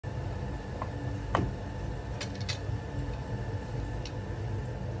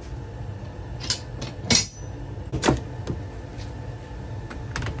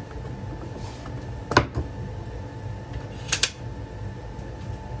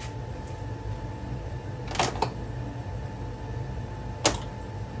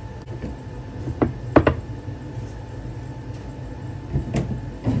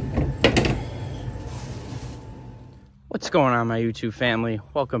going on, my YouTube family?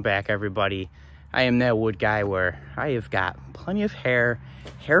 Welcome back, everybody. I am that wood guy where I have got plenty of hair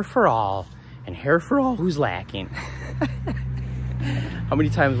for all, and hair for all who's lacking. How many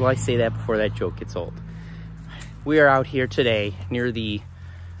times will I say that before that joke gets old? We are out here today near the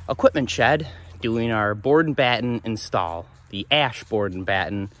equipment shed doing our board and batten install, the ash board and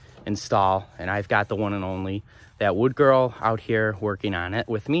batten install, and I've got the one and only ThatWoodGurl out here working on it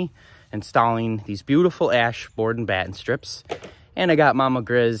with me, installing these beautiful ash board and batten strips. And I got Mama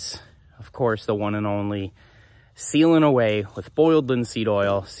Grizz, of course, the one and only, sealing away with boiled linseed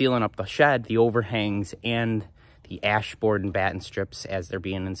oil, sealing up the shed, the overhangs, and the ash board and batten strips as they're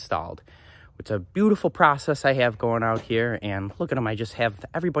being installed. It's a beautiful process I have going out here, and look at them, I just have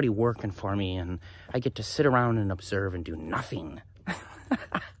everybody working for me, and I get to sit around and observe and do nothing.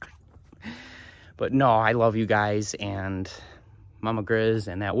 But no, I love you guys, and Mama Grizz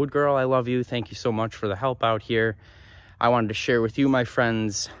and ThatWoodGurl, I love you. Thank you so much for the help out here. I wanted to share with you, my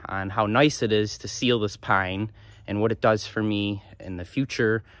friends, on how nice it is to seal this pine and what it does for me in the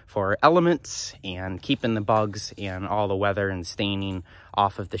future for elements and keeping the bugs and all the weather and staining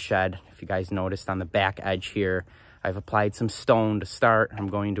off of the shed. If you guys noticed on the back edge here, I've applied some stone to start. I'm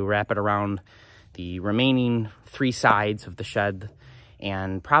going to wrap it around the remaining 3 sides of the shed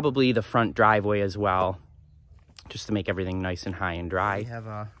and probably the front driveway as well, just to make everything nice and high and dry. We have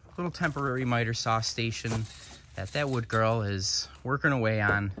a little temporary miter saw station that ThatWoodGurl is working away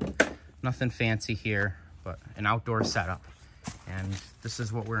on. Nothing fancy here, but an outdoor setup. And this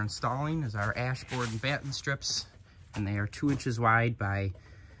is what we're installing, is our ash board and batten strips, and they are 2 inches wide by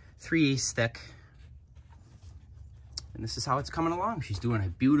 3/8 thick. And this is how it's coming along. She's doing a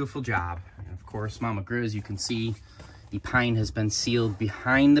beautiful job. And of course, Mama Grizz, you can see the pine has been sealed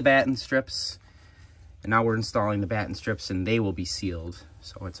behind the batten strips. And now we're installing the batten strips, and they will be sealed.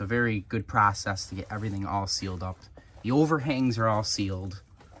 So it's a very good process to get everything all sealed up. The overhangs are all sealed.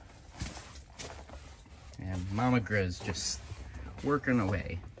 And Mama Grizz just working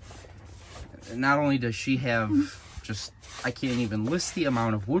away. And not only does she have just, I can't even list the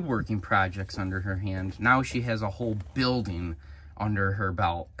amount of woodworking projects under her hand. Now she has a whole building under her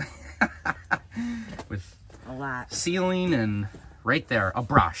belt. With a lot. Sealing and right there, a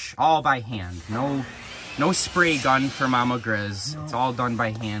brush, all by hand. No spray gun for Mama Grizz. No. It's all done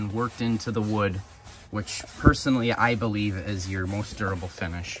by hand, worked into the wood, which personally I believe is your most durable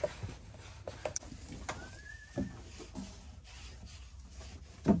finish.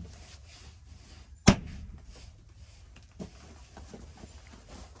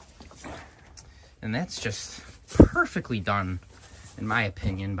 And that's just perfectly done, in my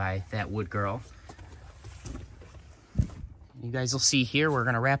opinion, by ThatWoodGurl. You guys will see here, we're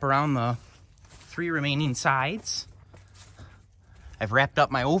gonna wrap around the 3 remaining sides. I've wrapped up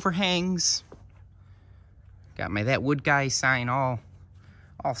my overhangs. Got my ThatWoodGuy sign all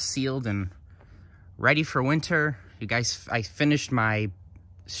sealed and ready for winter. You guys, I finished my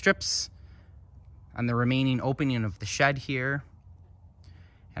strips on the remaining opening of the shed here.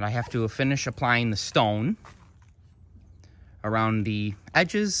 And I have to finish applying the stone around the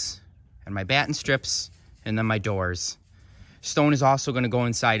edges and my batten strips and then my doors. Stone is also going to go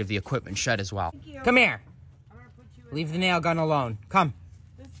inside of the equipment shed as well. Come here. Leave the nail gun alone. Come.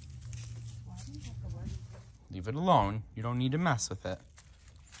 Leave it alone. You don't need to mess with it.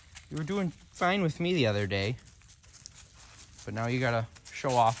 You were doing fine with me the other day, but now you got to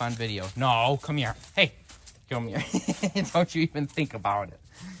show off on video. No, come here. Hey, come here. Don't you even think about it.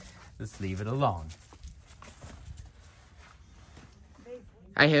 Just leave it alone.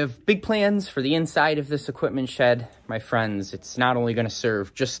 I have big plans for the inside of this equipment shed, my friends. It's not only going to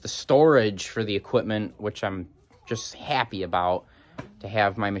serve just the storage for the equipment, which I'm just happy about, to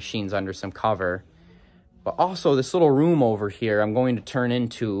have my machines under some cover, but also this little room over here I'm going to turn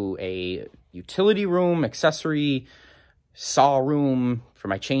into a utility room, accessory saw room for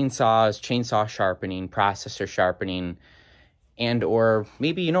my chainsaws, chainsaw sharpening, processor sharpening, and or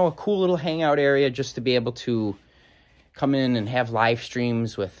maybe, you know, a cool little hangout area just to be able to come in and have live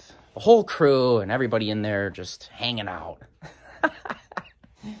streams with the whole crew and everybody in there just hanging out.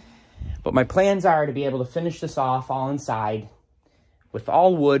 But my plans are to be able to finish this off all inside with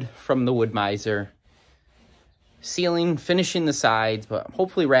all wood from the Wood Miser. Sealing, finishing the sides, but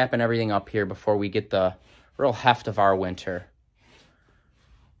hopefully wrapping everything up here before we get the real heft of our winter.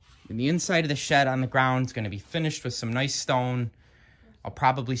 And the inside of the shed on the ground is going to be finished with some nice stone. I'll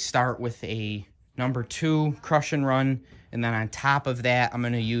probably start with a number 2 crush and run, and then on top of that I'm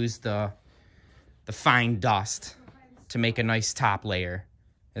going to use the fine dust to make a nice top layer,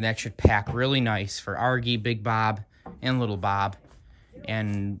 and that should pack really nice for Argy, Big Bob, and Little Bob,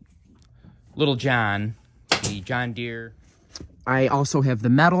 and Little John, the John Deere I also have the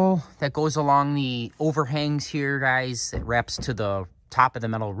metal that goes along the overhangs here, guys. It wraps to the top of the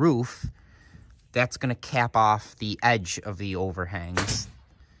metal roof. That's going to cap off the edge of the overhangs.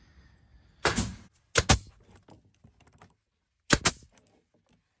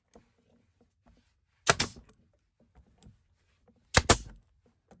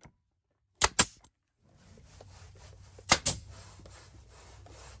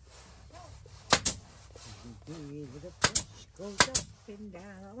 The fish goes up and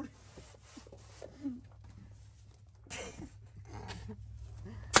down.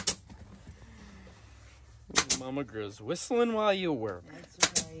 Mama Grizz whistling while you work.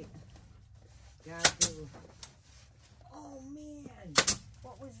 That's right. Gotta do. Oh man,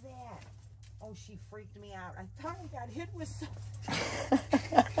 what was that? Oh, she freaked me out. I thought I got hit with some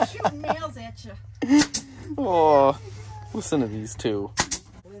shooting nails at you. Oh, listen to these two.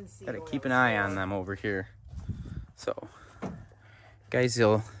 Lindsay Gotta oil keep an eye on them over here. So, guys,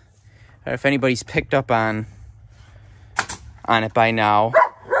 if anybody's picked up on it by now,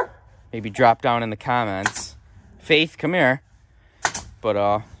 maybe drop down in the comments. Faith, come here.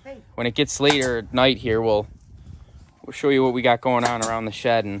 But when it gets later at night here, we'll show you what we got going on around the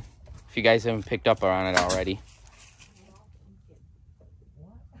shed, and if you guys haven't picked up on it already.